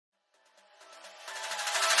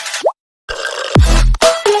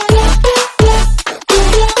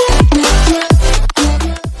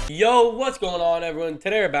Yo, what's going on, everyone?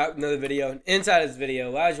 Today we're back with another video. And inside this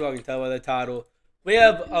video, as you all can tell by the title, we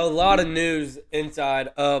have a lot of news inside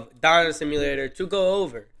of Dino Simulator to go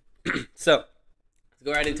over. So, let's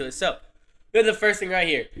go right into it. So, we have the first thing right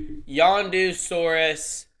here.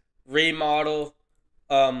 Yondusaurus remodel.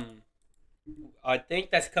 I think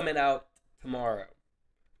that's coming out tomorrow.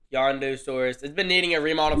 Yondusaurus. It's been needing a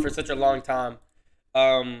remodel for such a long time.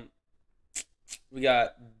 We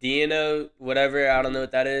got Dino, whatever, I don't know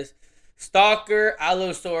what that is. Stalker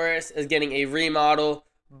Allosaurus is getting a remodel,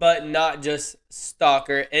 but not just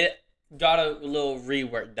Stalker. It got a little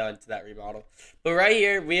rework done to that remodel. But right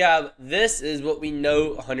here, we have, this is what we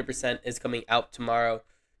know 100% is coming out tomorrow.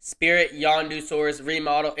 Spirit Yondusaurus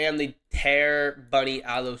remodel and the Terror Bunny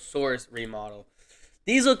Allosaurus remodel.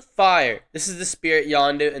 These look fire. This is the Spirit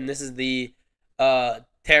Yondu, and this is the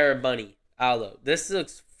Terror Bunny Allo. This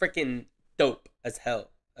looks freaking dope as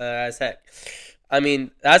hell, as heck. I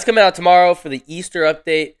mean, that's coming out tomorrow for the Easter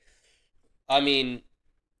update. I mean,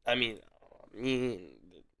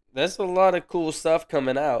 there's a lot of cool stuff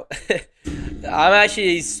coming out. I'm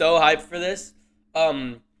actually so hyped for this.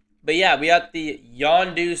 But yeah, we got the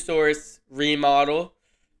Yondusaurus remodel.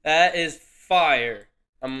 That is fire.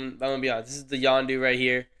 I'm gonna be honest. This is the Yondu right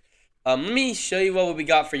here. Let me show you what we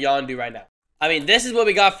got for Yondu right now. I mean, this is what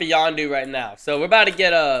we got for Yondu right now. So we're about to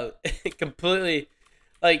get a completely,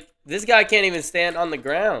 like, this guy can't even stand on the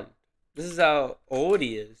ground. This is how old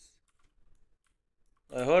he is.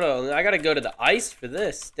 Hold on, I gotta go to the ice for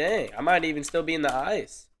this. Dang, I might even still be in the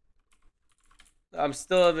ice. I'm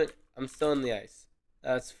still in the ice.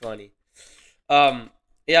 That's funny. Yeah,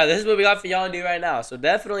 this is what we got for Yondu right now. So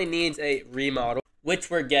definitely needs a remodel,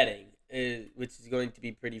 which we're getting, which is going to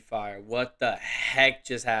be pretty fire. What the heck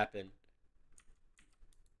just happened?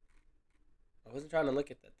 I wasn't trying to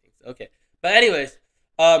look at that thing. Okay. But anyways,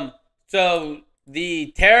 so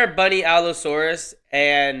the Terror Bunny Allosaurus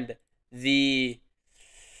and the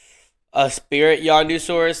Spirit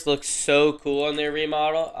Yondusaurus looks so cool on their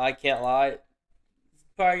remodel. I can't lie. It's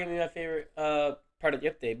probably going to be my favorite part of the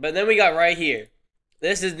update. But then we got right here.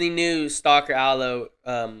 This is the new Stalker Allo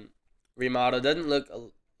remodel. Doesn't look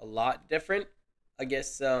a lot different. I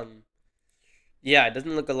guess, yeah, it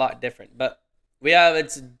doesn't look a lot different. But we have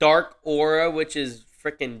its dark aura, which is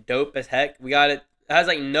freaking dope as heck. We got it. It has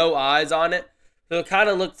like no eyes on it, so it kind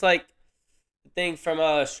of looks like the thing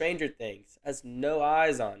from Stranger Things. It has no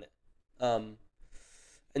eyes on it. And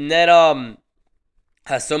then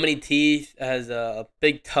has so many teeth. It has a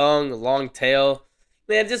big tongue, a long tail.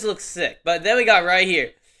 Man, it just looks sick. But then we got right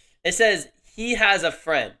here. It says he has a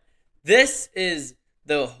friend. This is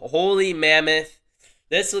the Holy Mammoth.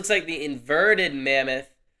 This looks like the inverted mammoth,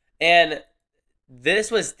 and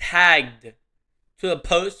this was tagged to a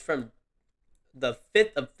post from the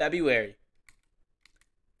 5th of February.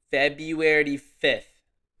 February 5th.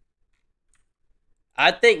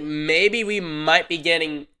 I think maybe we might be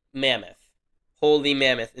getting Mammoth. Holy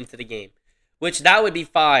Mammoth into the game. Which, that would be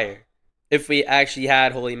fire if we actually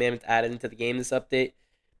had Holy Mammoth added into the game this update.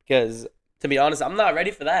 Because, to be honest, I'm not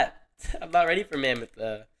ready for that. I'm not ready for Mammoth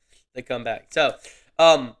to come back. So,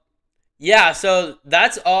 yeah, so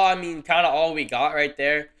that's all, I mean, kind of all we got right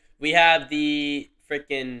there. We have the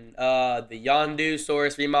freaking, the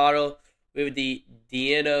Yondusaurus remodel. We have the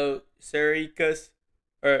Dinosaurus,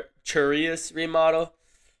 or Churius remodel.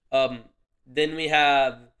 Then we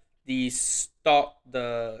have the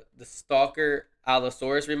Stalker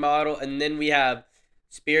Allosaurus remodel. And then we have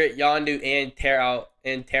Spirit Yondu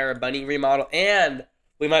and Terror Bunny remodel. And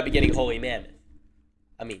we might be getting Holy Mammoth.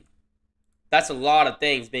 I mean, that's a lot of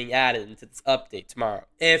things being added into this update tomorrow,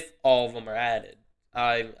 if all of them are added.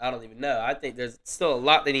 I don't even know. I think there's still a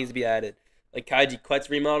lot that needs to be added. Like Kaiji Quet's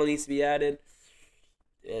remodel needs to be added.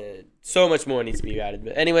 And so much more needs to be added.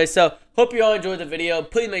 But anyway, so hope you all enjoyed the video.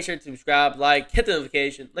 Please make sure to subscribe, like, hit the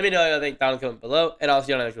notification. Let me know what you think down in the comment below. And I'll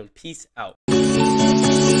see you on the next one. Peace out.